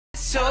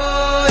Assalamualaikum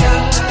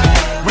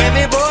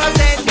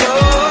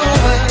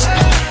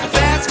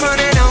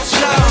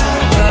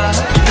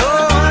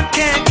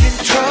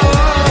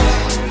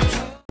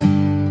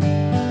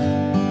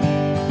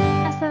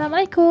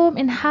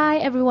and hi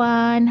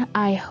everyone.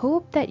 I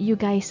hope that you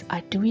guys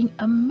are doing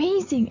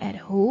amazing at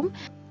home.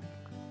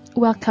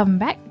 Welcome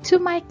back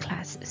to my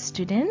class,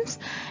 students,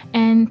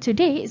 and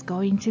today is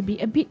going to be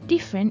a bit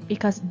different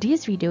because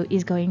this video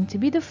is going to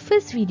be the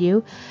first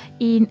video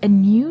in a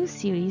new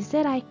series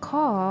that I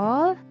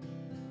call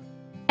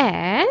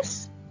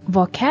as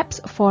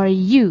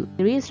VOCABS4U.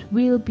 The series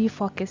will be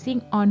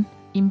focusing on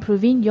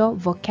improving your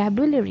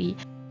vocabulary.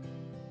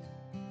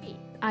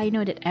 I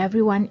know that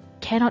everyone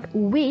cannot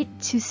wait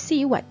to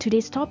see what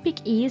today's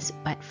topic is,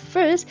 but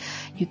first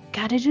you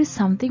gotta do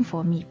something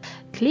for me.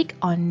 Click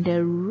on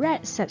the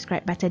red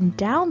subscribe button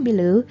down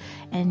below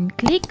and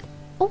click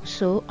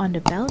also on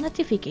the bell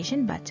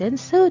notification button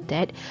so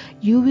that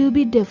you will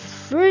be the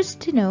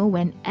first to know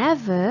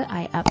whenever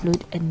I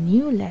upload a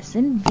new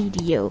lesson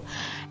video.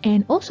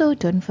 And also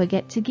don't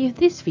forget to give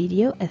this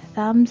video a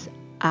thumbs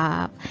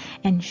up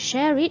and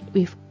share it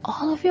with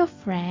all of your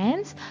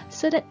friends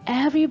so that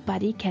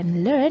everybody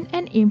can learn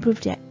and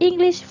improve their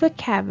English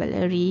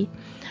vocabulary.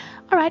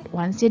 Alright,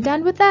 once you're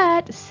done with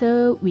that,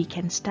 so we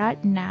can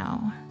start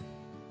now.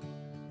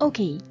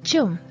 Okay,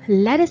 jom,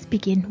 let us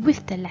begin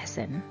with the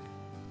lesson.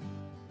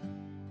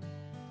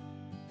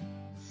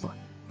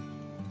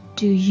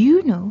 Do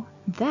you know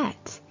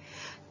that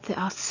there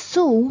are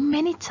so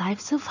many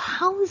types of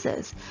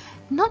houses,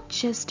 not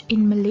just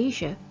in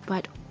Malaysia,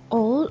 but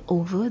all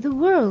over the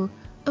world?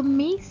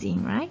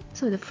 Amazing, right?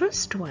 So the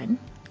first one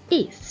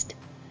is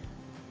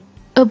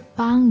a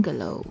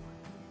bungalow.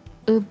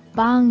 A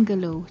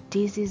bungalow.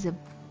 This is a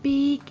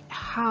big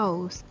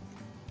house.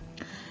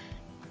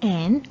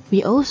 And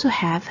we also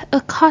have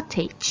a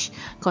cottage.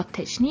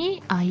 Cottage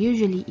ni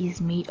usually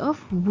is made of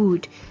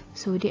wood.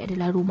 So dia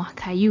adalah rumah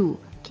kayu.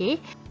 Okay.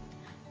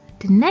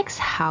 The next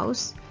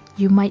house,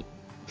 you might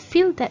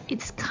feel that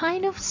it's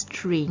kind of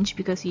strange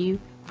because you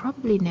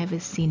probably never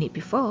seen it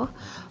before,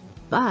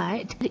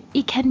 but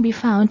it can be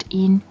found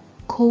in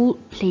cold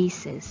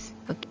places.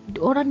 Okay.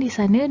 Orang di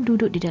sana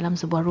duduk di dalam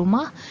sebuah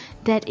rumah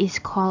that is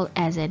called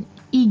as an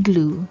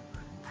igloo.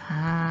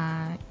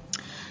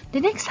 The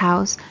next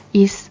house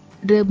is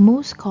the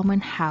most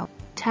common house,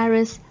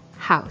 terrace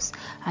house,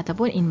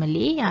 ataupun in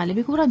Malay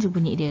lebih kurang je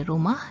bunyi dia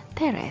rumah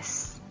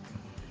teres.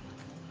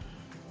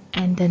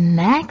 And the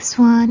next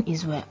one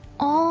is where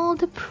all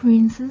the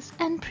princes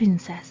and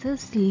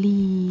princesses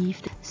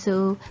live.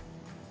 So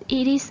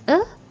it is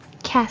a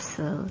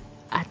castle,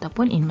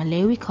 ataupun in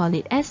Malay we call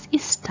it as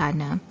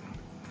istana.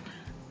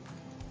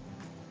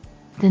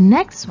 The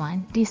next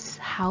one,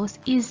 this house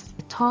is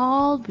a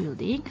tall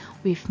building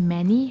with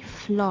many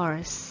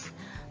floors,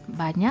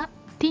 banyak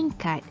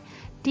tingkat.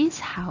 This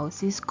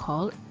house is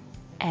called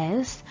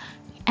as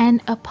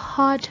an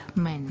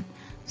apartment.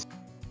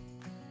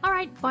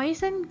 Alright,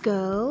 boys and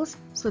girls,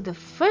 so the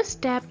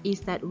first step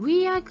is that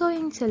we are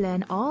going to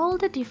learn all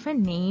the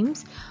different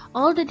names,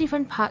 all the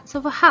different parts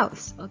of a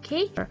house,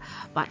 okay?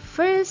 But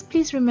first,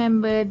 please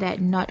remember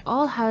that not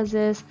all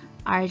houses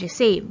are the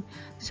same.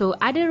 So,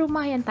 ada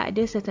rumah yang tak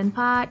ada certain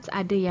parts,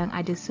 ada yang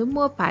ada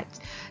semua parts.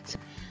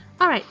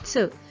 Alright,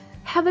 so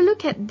have a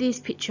look at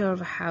this picture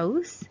of a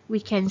house.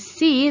 We can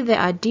see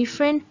there are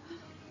different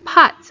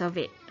parts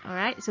of it.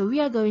 Alright, so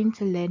we are going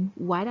to learn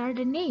what are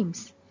the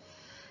names.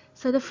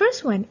 So the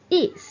first one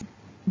is,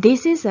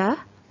 this is a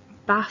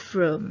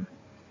bathroom.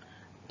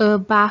 A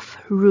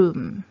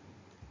bathroom.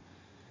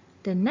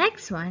 The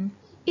next one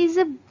is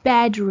a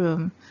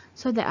bedroom.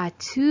 So there are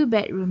two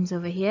bedrooms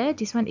over here.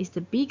 This one is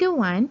the bigger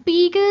one.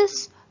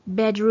 Biggest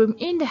bedroom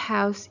in the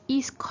house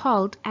is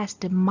called as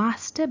the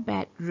master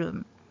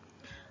bedroom.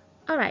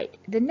 Alright,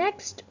 the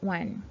next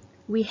one,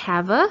 we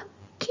have a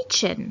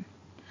kitchen.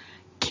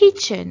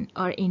 Kitchen,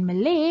 or in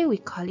Malay, we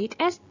call it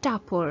as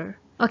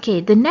dapur.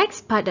 Okay, the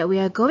next part that we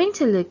are going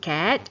to look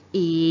at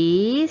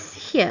is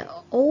here,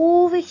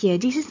 over here.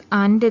 This is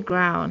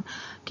underground.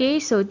 Okay,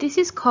 so this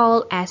is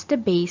called as the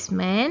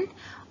basement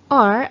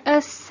or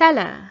a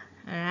cellar.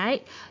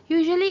 Alright,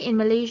 usually in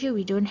Malaysia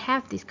we don't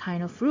have this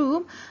kind of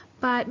room,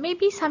 but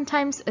maybe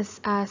sometimes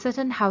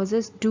certain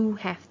houses do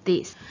have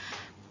this.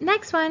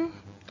 Next one,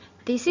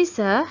 this is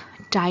a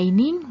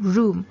dining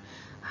room.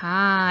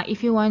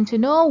 If you want to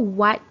know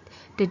what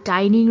the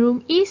dining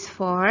room is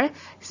for,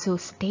 so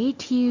stay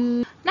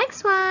tuned.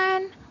 Next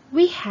one,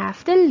 we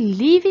have the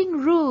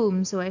living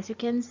room. So as you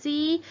can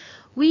see,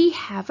 we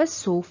have a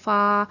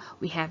sofa,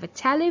 we have a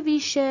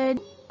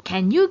television.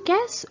 Can you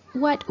guess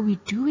what we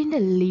do in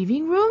the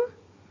living room?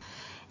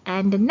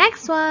 And the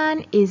next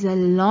one is a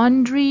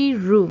laundry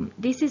room.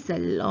 This is a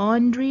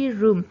laundry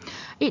room.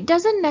 It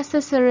doesn't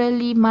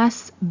necessarily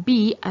must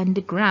be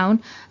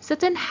underground.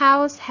 Certain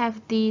houses have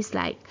these,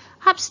 like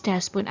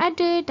upstairs pun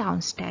ada,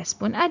 downstairs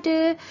pun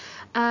ada.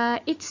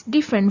 It's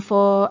different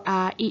for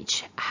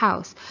each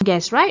house.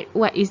 Guess right?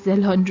 What is the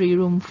laundry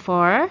room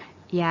for?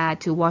 Yeah,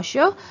 to wash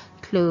your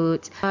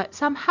clothes.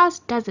 Some house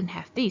doesn't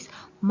have this.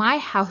 My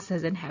house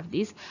doesn't have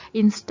this.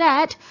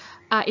 Instead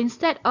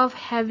of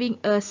having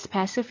a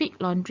specific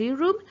laundry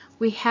room,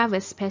 we have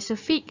a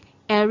specific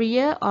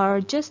area or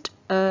just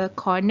a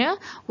corner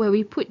where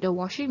we put the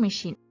washing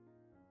machine.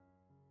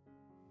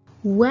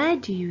 Where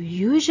do you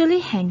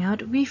usually hang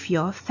out with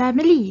your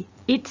family?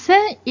 It's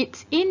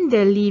in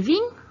the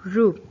living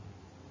room.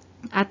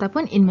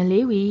 Ataupun in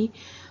Malay we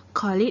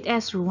call it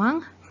as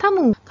ruang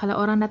tamu. Kalau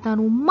orang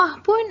datang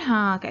rumah pun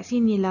kat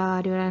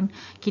sinilah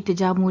kita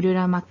jamu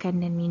diorang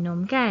makan dan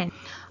minum kan.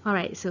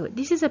 Alright, so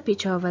this is a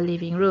picture of a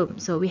living room.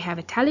 So we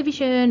have a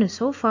television, a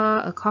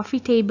sofa, a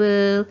coffee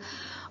table.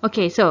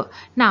 Okay, so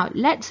now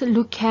let's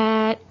look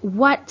at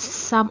what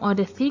some of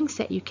the things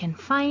that you can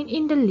find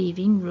in the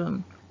living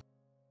room.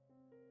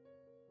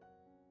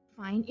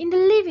 In the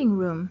living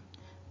room,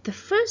 the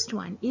first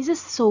one is a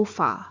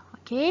sofa.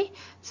 Okay,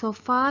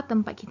 sofa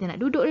tempat kita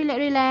nak duduk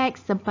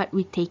relax, tempat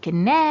we take a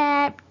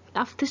nap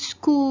after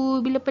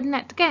school bila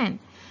penat tu kan.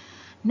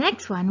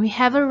 Next one, we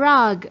have a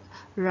rug,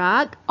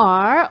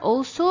 or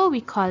also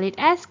we call it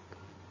as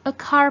a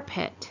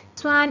carpet.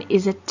 This one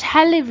is a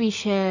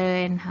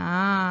television.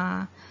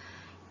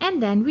 And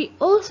then we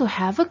also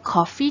have a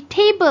coffee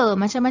table.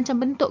 Macam-macam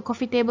bentuk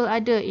coffee table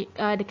ada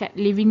dekat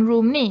living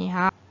room ni.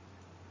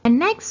 And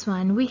next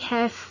one, we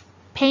have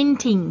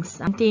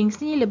paintings.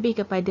 Paintings ni lebih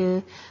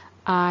kepada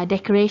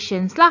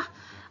decorations lah.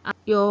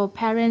 Your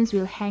parents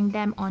will hang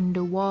them on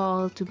the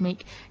wall to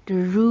make the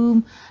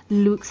room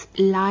looks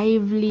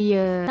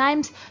livelier.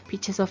 Sometimes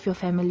pictures of your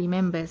family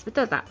members,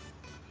 betul tak?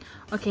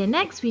 Okay,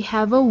 next we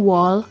have a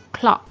wall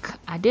clock.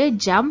 Ada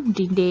jam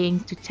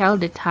dinding to tell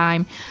the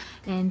time.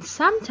 And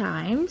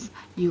sometimes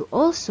you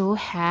also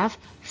have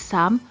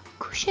some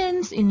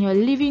cushions in your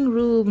living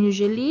room.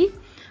 Usually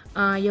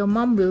your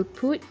mom will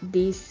put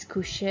these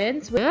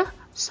cushions with a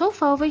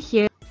sofa over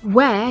here.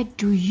 Where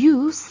do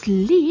you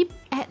sleep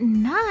at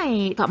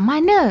night? Kat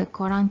mana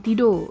korang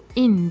tidur?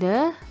 In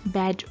the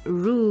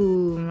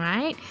bedroom,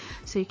 right?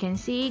 So you can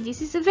see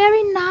this is a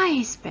very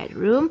nice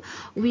bedroom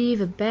with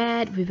a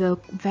bed, with a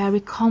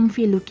very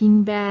comfy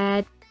looking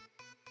bed.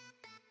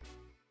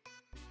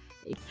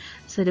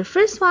 So the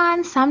first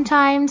one,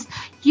 sometimes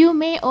you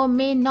may or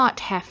may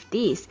not have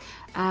this.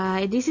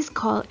 This is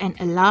called an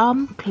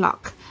alarm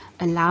clock.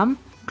 Alarm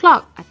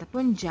clock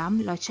ataupun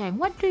jam loceng.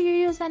 What do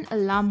you use an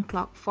alarm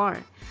clock for?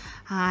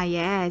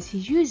 Yes,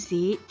 you use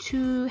it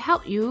to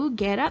help you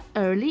get up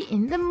early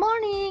in the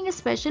morning,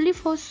 especially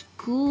for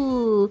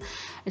school,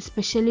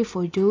 especially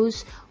for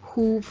those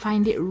who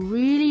find it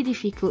really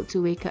difficult to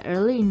wake up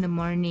early in the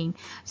morning.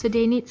 So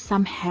they need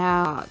some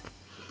help.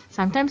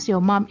 Sometimes your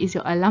mom is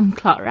your alarm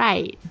clock,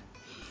 right?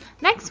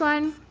 Next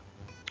one,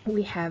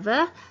 we have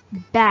a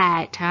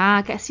bed.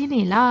 Kat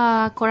sini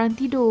lah korang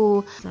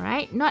tidur.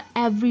 Alright, not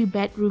every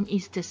bedroom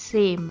is the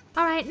same.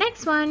 Alright,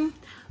 next one.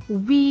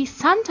 We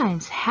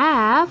sometimes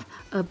have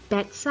a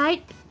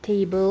bedside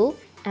table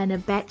and a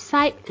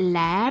bedside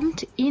lamp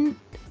in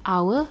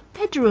our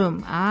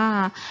bedroom.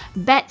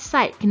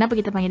 Bedside. Kenapa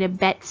kita panggil dia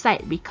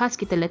bedside? Because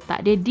kita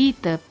letak dia di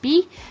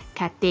tepi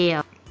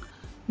katil.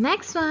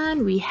 Next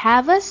one, we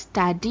have a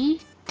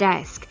study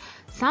desk.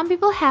 Some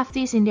people have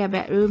this in their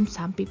bedroom,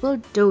 some people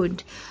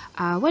don't.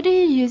 What do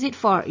you use it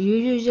for? You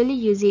usually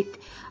use it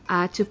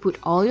to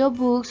put all your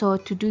books or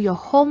to do your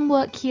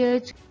homework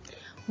here.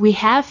 We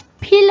have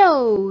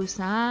pillows.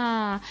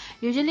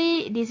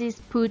 Usually this is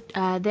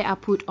they are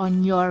put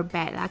on your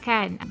bed lah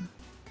kan.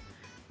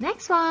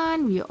 Next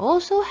one, we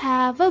also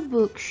have a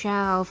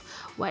bookshelf.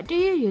 What do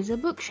you use a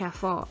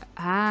bookshelf for?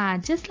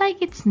 Just like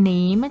its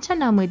name,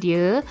 macam nama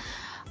dia.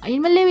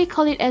 In Malay, we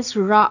call it as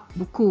rak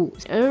buku.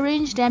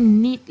 Arrange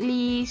them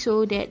neatly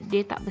so that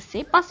they tak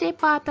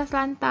bersepah-sepah atas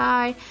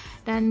lantai.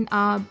 Dan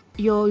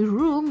your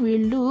room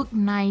will look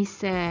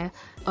nicer.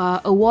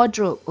 A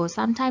wardrobe, or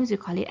sometimes you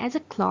call it as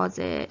a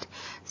closet.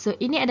 So,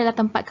 ini adalah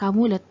tempat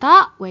kamu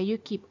letak where you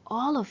keep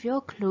all of your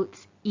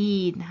clothes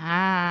in.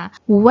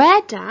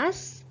 Where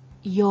does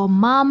your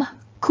mom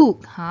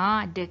cook?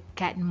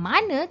 Dekat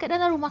mana kat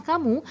dalam rumah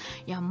kamu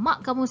yang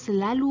mak kamu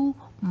selalu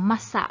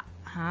masak?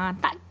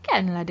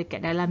 Takkanlah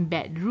dekat dalam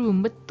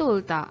bedroom,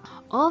 betul tak?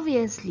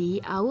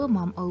 Obviously, our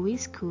mom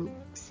always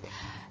cooks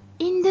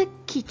in the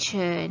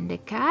kitchen,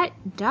 dekat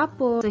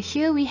dapur. So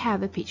here we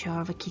have a picture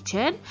of a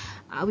kitchen.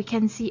 We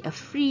can see a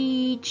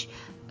fridge,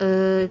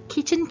 a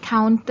kitchen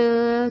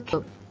counter.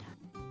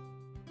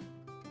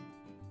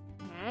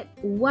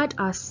 What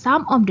are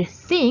some of the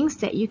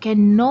things that you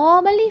can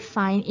normally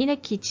find in a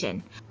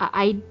kitchen?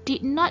 I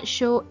did not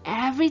show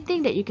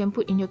everything that you can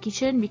put in your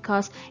kitchen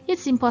because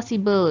it's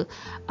impossible.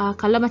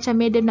 Kalau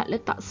macam madam nak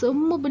letak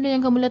semua benda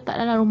yang kamu letak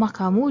dalam rumah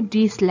kamu,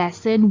 this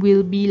lesson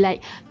will be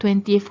like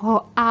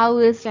 24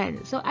 hours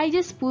kan. So I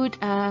just put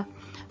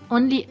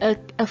only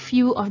a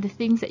few of the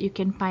things that you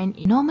can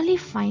normally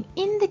find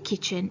in the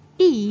kitchen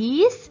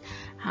is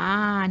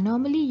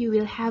normally you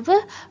will have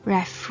a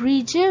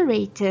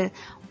refrigerator.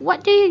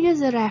 What do you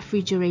use a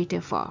refrigerator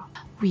for?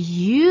 We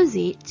use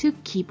it to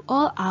keep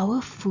all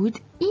our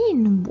food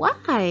in.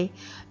 Why?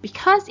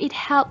 Because it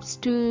helps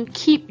to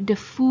keep the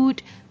food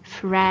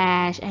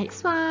fresh. And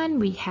next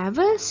one, we have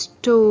a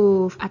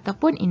stove,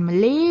 ataupun in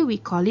Malay we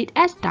call it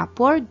as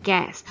dapur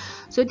gas.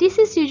 So this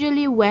is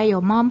usually where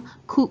your mom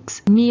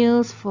cooks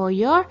meals for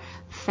your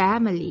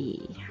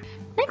family.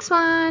 Next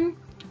one,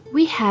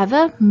 we have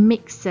a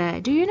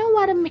mixer. Do you know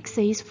what a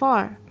mixer is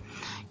for?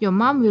 Your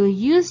mom will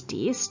use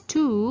this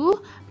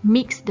to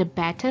mix the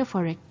batter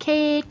for a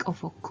cake or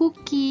for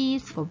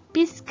cookies, for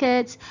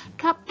biscuits,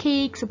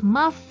 cupcakes,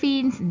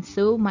 muffins, and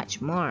so much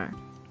more.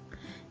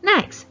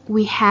 Next,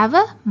 we have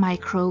a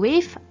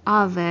microwave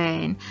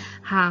oven.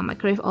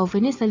 Microwave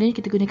oven ni selalunya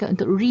kita gunakan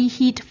untuk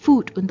reheat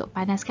food, untuk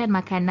panaskan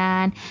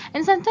makanan.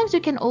 And sometimes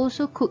you can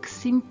also cook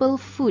simple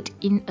food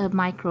in a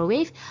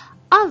microwave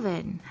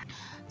oven.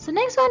 So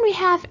next one, we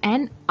have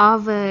an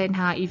oven.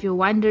 If you're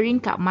wondering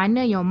kat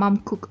mana your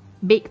mom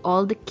bake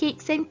all the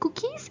cakes and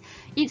cookies,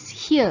 it's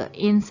here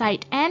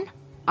inside an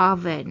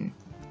oven.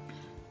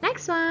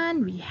 Next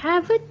one, we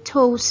have a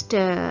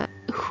toaster.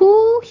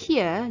 Who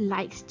here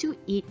likes to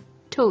eat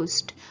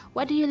toast?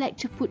 What do you like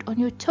to put on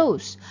your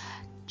toast?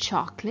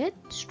 Chocolate,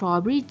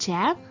 strawberry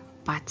jam,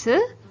 butter,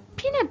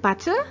 peanut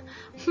butter?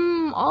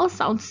 All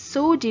sounds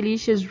so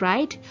delicious,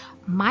 right?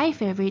 My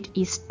favorite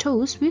is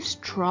toast with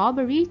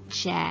strawberry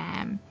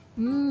jam.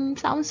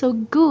 Sounds so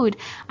good.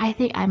 I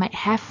think I might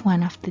have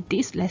one after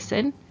this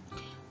lesson.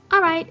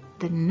 Alright,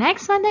 the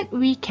next one that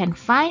we can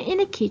find in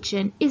the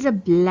kitchen is a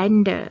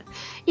blender.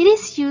 It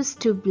is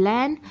used to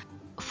blend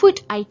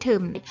food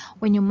items.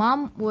 When your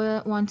mom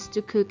wants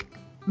to cook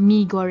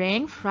mee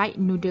goreng,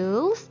 fried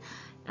noodles,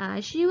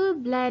 she will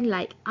blend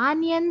like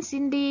onions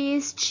in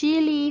this,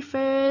 chili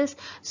first,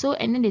 so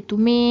and then they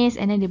tumis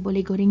and then they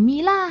boleh goreng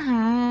mee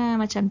lah,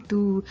 macam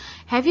tu.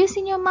 Have you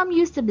seen your mom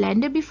use the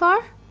blender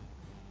before?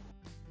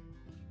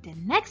 The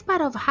next part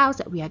of the house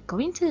that we are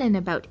going to learn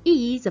about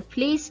is a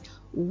place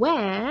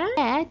where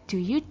do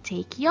you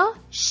take your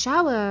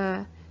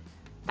shower?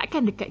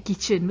 Takkan dekat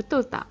kitchen,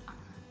 betul tak?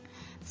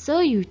 So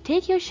you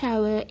take your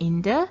shower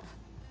in the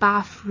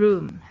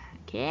bathroom.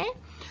 Okay?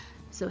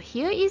 So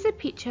here is a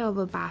picture of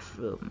a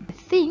bathroom. The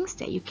things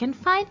that you can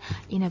find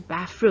in a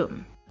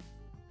bathroom.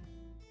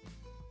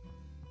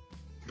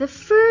 The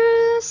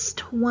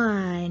first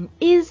one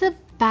is a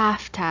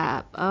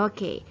bathtub.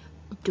 Okay,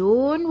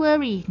 don't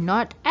worry,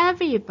 not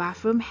every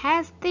bathroom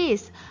has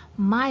this.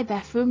 My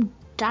bathroom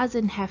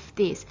doesn't have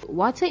this.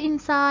 Water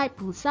inside,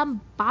 put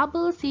some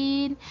bubbles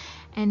in,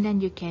 and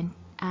then you can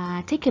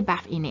take a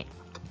bath in it.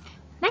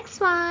 Next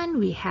one,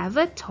 we have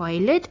a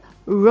toilet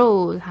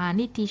roll.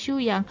 Ni tissue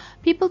yang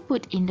people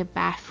put in the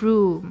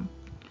bathroom.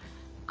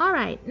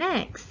 Alright,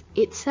 next,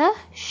 it's a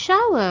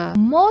shower.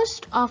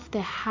 Most of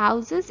the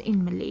houses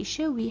in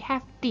Malaysia, we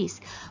have this.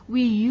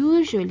 We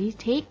usually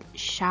take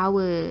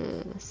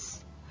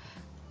showers.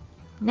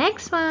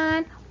 Next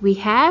one, we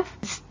have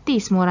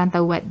this. Semua orang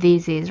tahu what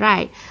this is,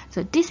 right?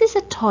 So this is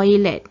a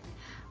toilet.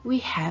 We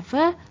have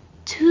a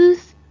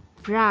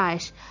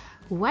toothbrush.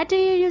 What do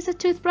you use a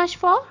toothbrush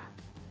for?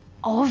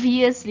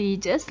 Obviously,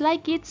 just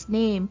like its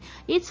name,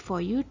 it's for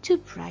you to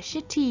brush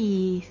your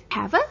teeth.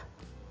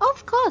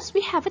 Of course, we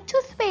have a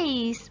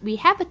toothpaste. We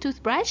have a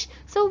toothbrush,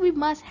 so we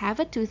must have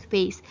a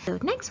toothpaste. So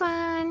next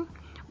one,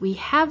 we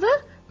have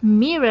a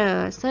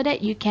mirror so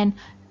that you can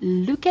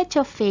look at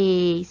your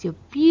face, your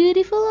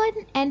beautiful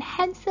and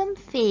handsome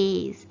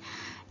face.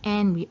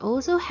 And we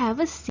also have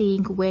a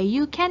sink where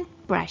you can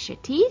brush your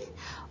teeth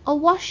or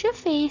wash your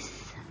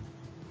face.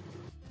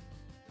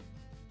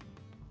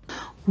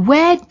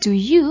 Where do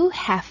you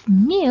have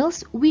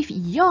meals with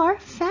your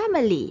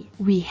family?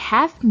 We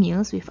have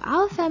meals with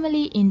our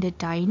family in the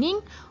dining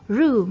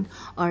room,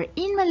 or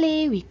in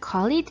Malay we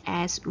call it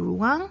as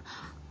ruang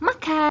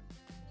makan.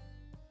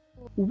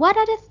 What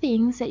are the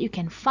things that you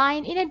can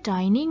find in a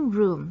dining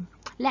room?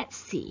 Let's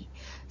see.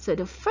 So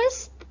the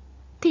first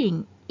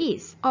thing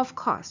is, of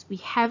course, we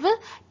have a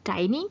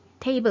dining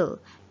table.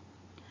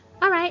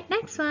 Alright,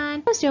 next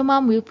one. First, your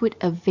mom will put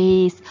a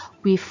vase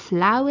with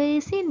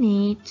flowers in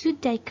it to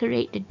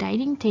decorate the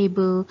dining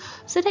table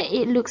so that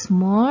it looks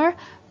more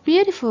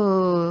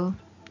beautiful.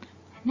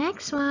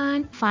 Next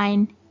one,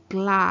 find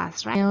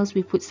glass, right?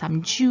 We put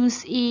some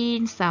juice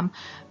in, some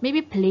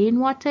maybe plain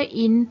water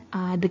in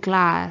the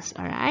glass,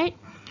 alright?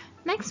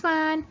 Next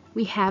one,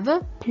 we have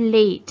a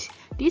plate.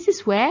 This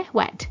is where,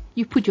 what?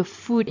 You put your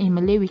food. In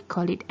Malay, we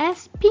call it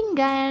as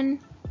pinggan.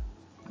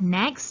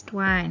 Next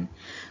one,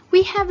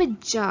 we have a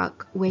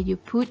jug where you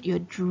put your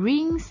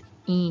drinks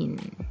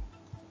in.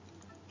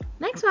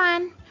 Next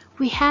one,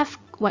 we have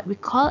what we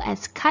call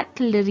as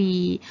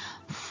cutlery,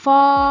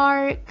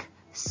 fork,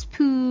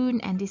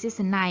 spoon, and this is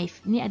a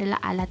knife. Ini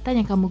adalah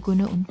alatan yang kamu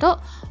guna untuk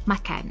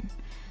makan.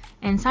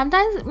 And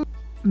sometimes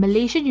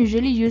Malaysian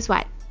usually use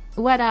what?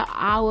 What are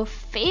our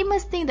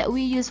famous thing that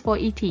we use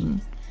for eating?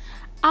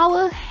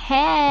 Our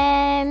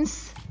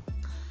hands.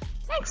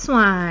 Next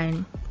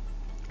one,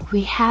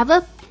 we have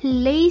a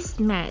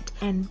placemat,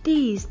 and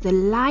this, the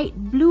light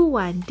blue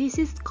one, this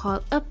is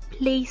called a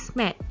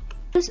placemat.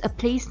 Use a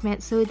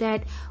placemat so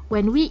that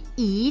when we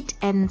eat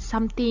and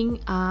something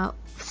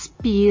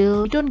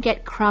spill, we don't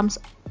get crumbs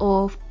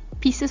of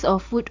pieces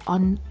of food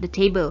on the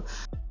table.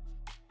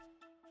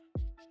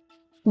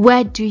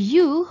 Where do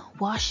you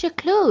wash your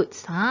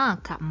clothes?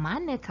 Kat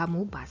mana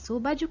kamu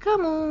basuh baju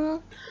kamu?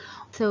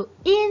 So,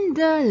 in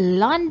the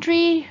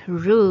laundry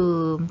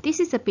room. This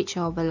is a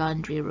picture of a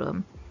laundry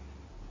room.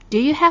 Do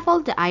you have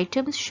all the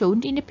items shown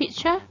in the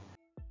picture?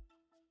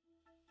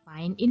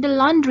 Fine, in the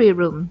laundry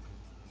room.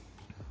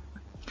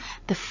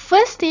 The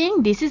first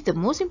thing, this is the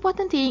most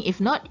important thing,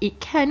 if not, it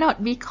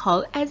cannot be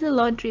called as a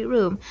laundry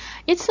room.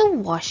 It's a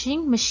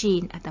washing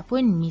machine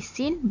ataupun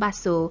mesin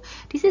basuh.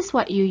 This is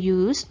what you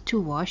use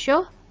to wash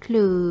your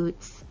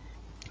clothes.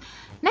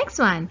 Next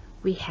one,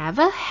 we have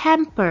a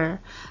hamper.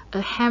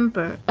 A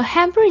hamper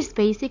is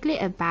basically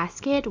a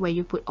basket where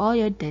you put all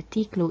your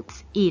dirty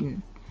clothes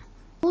in.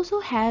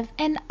 Also have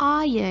an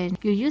iron.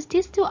 You use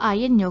this to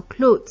iron your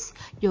clothes,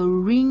 your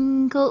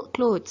wrinkled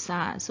clothes.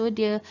 So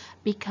dia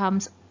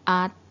becomes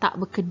tak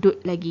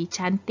berkedut lagi,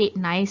 cantik,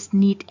 nice,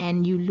 neat,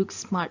 and you look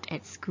smart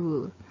at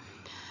school.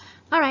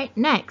 Alright,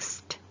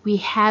 next we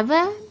have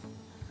a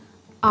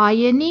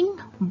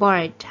ironing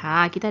board.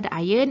 Kita ada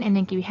iron and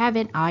then we have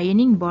an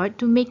ironing board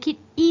to make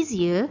it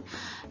easier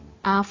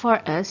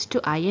for us to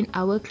iron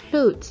our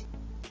clothes.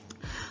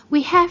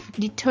 We have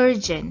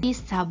detergent.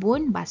 This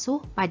sabun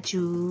basuh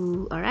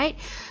baju. Alright.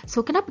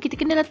 So, kenapa kita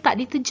kena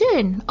letak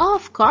detergent?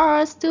 Of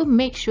course, to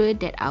make sure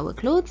that our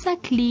clothes are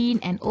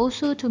clean and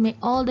also to make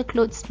all the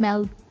clothes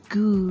smell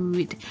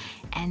good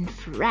and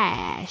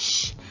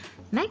fresh.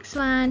 Next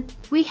one,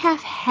 we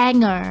have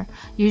hanger.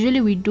 Usually,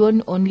 we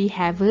don't only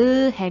have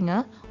a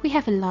hanger. We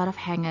have a lot of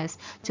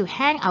hangers to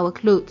hang our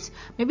clothes.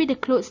 Maybe the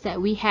clothes that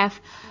we have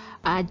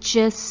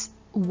just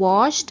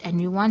washed and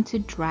we want to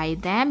dry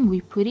them,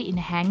 we put it in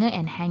a hanger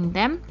and hang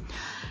them.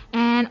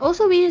 And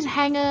also we use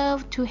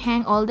hanger to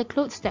hang all the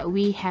clothes that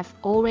we have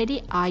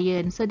already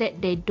ironed so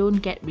that they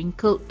don't get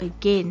wrinkled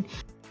again.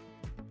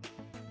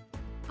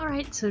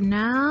 Alright, so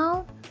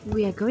now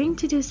we are going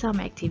to do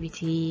some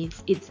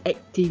activities. It's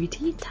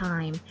activity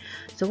time.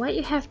 So what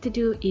you have to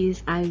do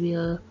is I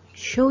will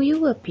show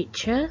you a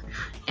picture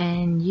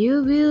and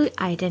you will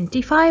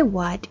identify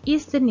what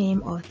is the name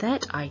of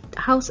that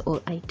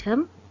household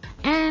item.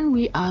 And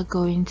we are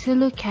going to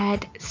look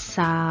at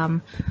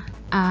some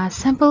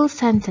simple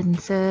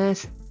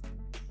sentences.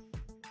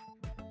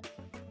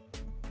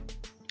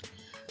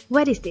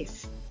 What is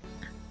this?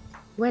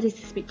 What is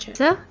this picture?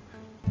 So,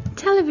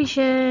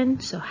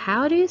 television. So,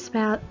 how do you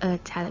spell a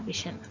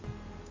television?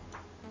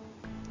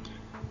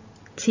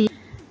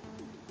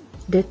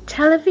 The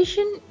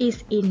television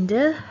is in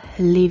the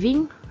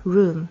living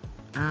room.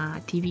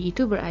 TV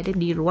itu berada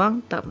di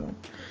ruang tamu.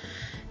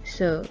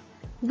 So,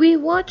 we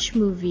watch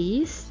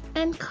movies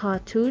and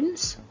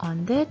cartoons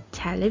on the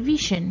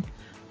television.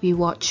 We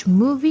watch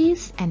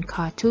movies and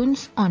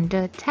cartoons on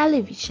the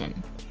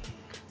television.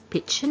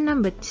 Picture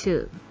number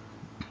 2.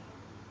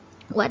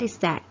 What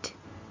is that?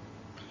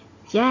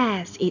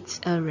 Yes, it's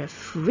a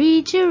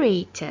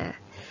refrigerator.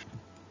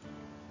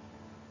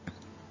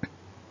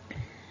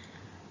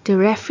 The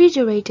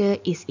refrigerator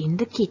is in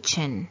the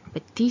kitchen.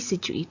 Peti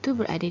sejuk itu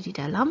berada di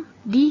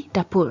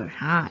dapur.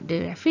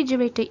 The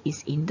refrigerator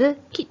is in the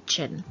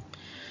kitchen.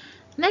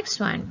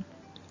 Next one.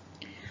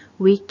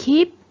 We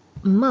keep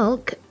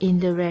milk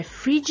in the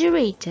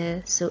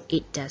refrigerator so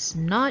it does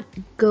not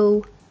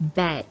go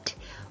bad.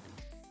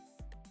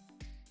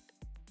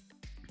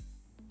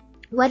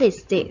 What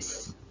is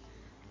this?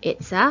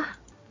 It's a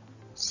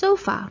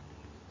sofa.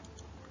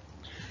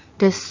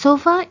 The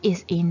sofa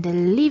is in the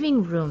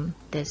living room.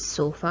 The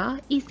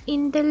sofa is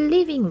in the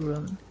living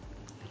room.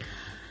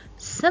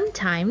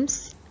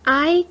 Sometimes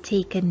I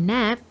take a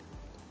nap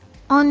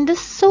on the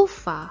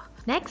sofa.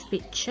 Next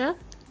picture.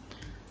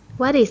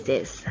 What is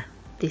this?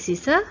 This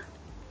is a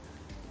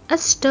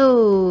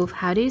stove.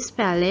 How do you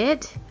spell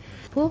it?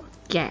 For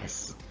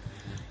gas.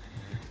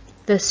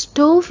 The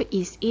stove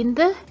is in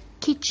the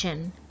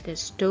kitchen. The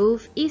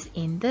stove is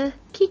in the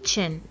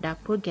kitchen.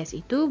 Dapur gas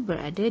itu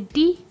berada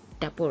di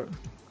dapur.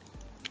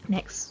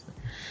 Next.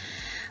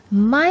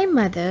 My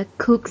mother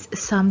cooks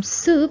some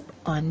soup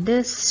on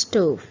the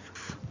stove.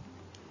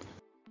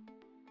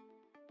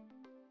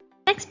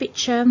 Next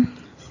picture.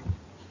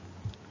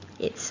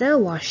 It's a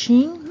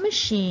washing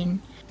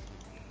machine.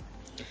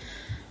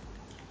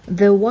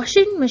 The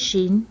washing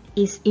machine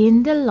is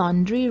in the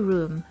laundry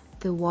room.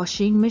 The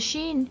washing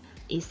machine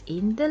is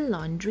in the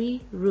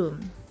laundry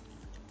room.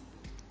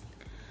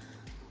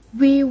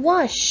 We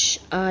wash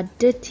our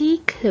dirty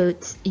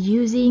clothes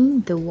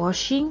using the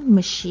washing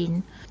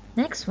machine.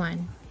 Next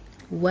one.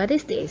 What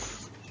is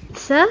this?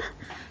 It's a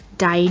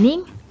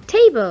dining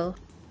table.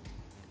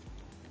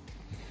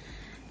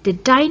 The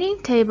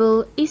dining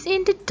table is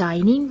in the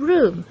dining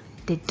room.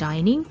 The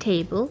dining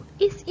table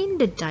is in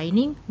the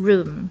dining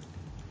room.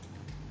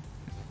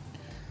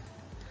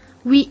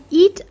 We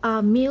eat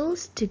our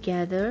meals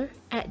together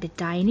at the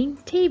dining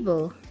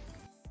table.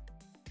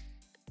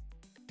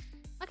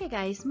 Okay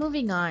guys,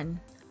 moving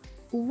on.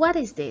 What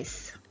is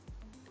this?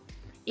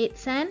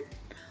 It's an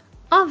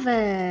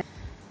oven.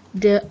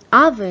 The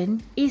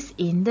oven is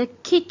in the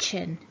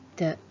kitchen.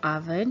 The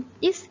oven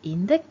is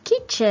in the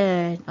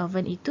kitchen.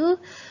 Oven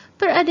itu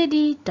berada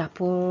di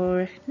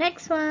dapur.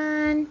 Next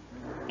one.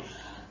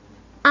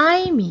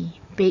 Amy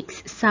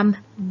bakes some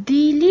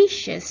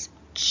delicious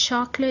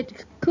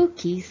chocolate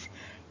cookies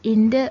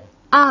in the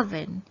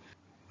oven.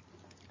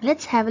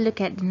 Let's have a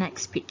look at the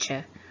next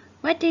picture.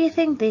 What do you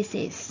think this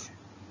is?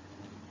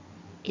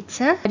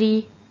 It's a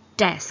study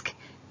desk.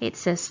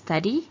 It's a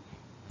study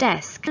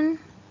desk.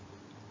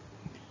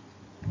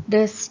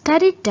 The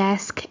study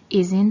desk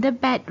is in the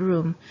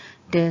bedroom.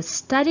 The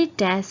study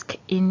desk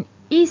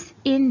is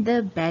in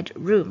the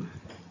bedroom.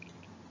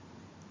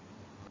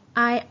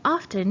 I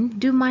often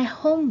do my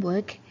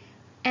homework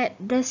at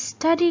the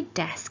study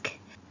desk.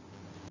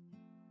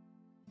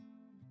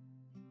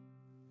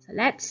 So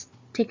let's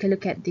take a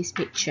look at this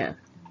picture.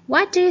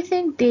 What do you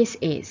think this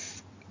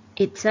is?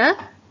 It's a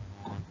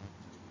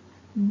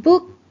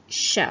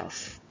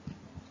bookshelf.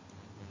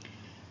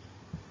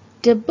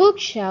 The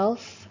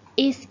bookshelf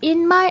is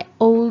in my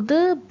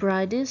older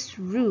brother's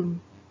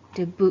room.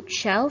 The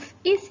bookshelf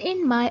is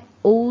in my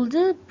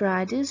older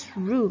brother's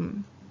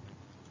room.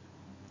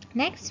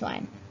 Next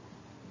one.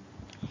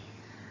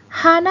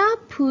 Hannah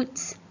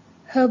puts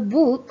her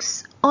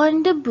books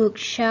on the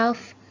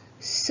bookshelf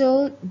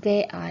so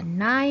they are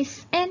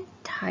nice and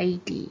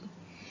tidy.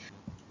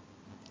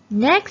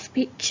 Next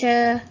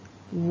picture.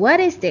 What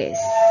is this?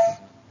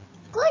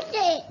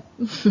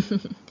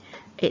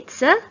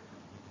 It's a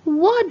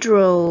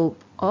wardrobe,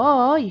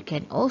 or you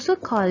can also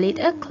call it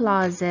a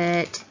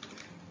closet.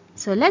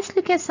 So let's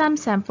look at some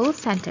sample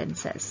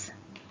sentences.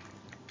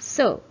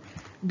 So,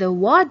 the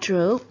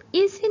wardrobe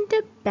is in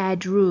the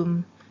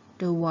bedroom.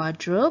 The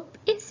wardrobe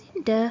is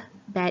in the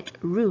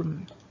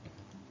bedroom.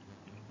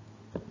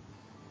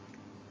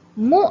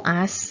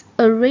 Muaz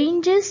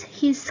arranges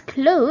his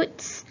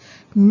clothes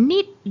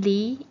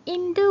neatly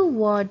in the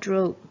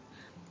wardrobe.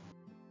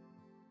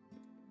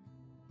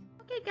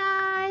 Okay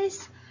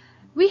guys,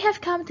 we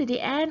have come to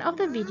the end of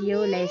the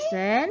video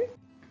lesson.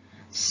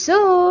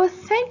 So,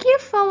 thank you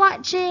for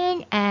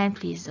watching, and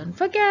please don't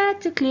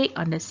forget to click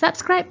on the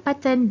subscribe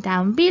button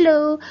down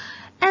below,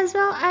 as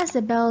well as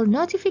the bell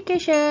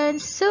notification,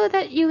 so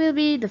that you will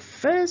be the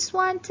first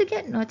one to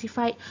get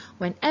notified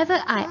whenever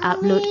I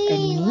upload a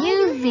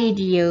new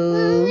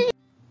video.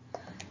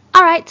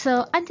 Alright,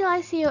 so until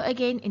I see you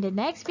again in the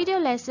next video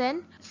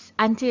lesson,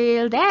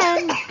 until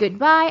then,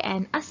 goodbye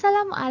and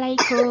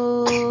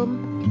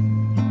Assalamualaikum.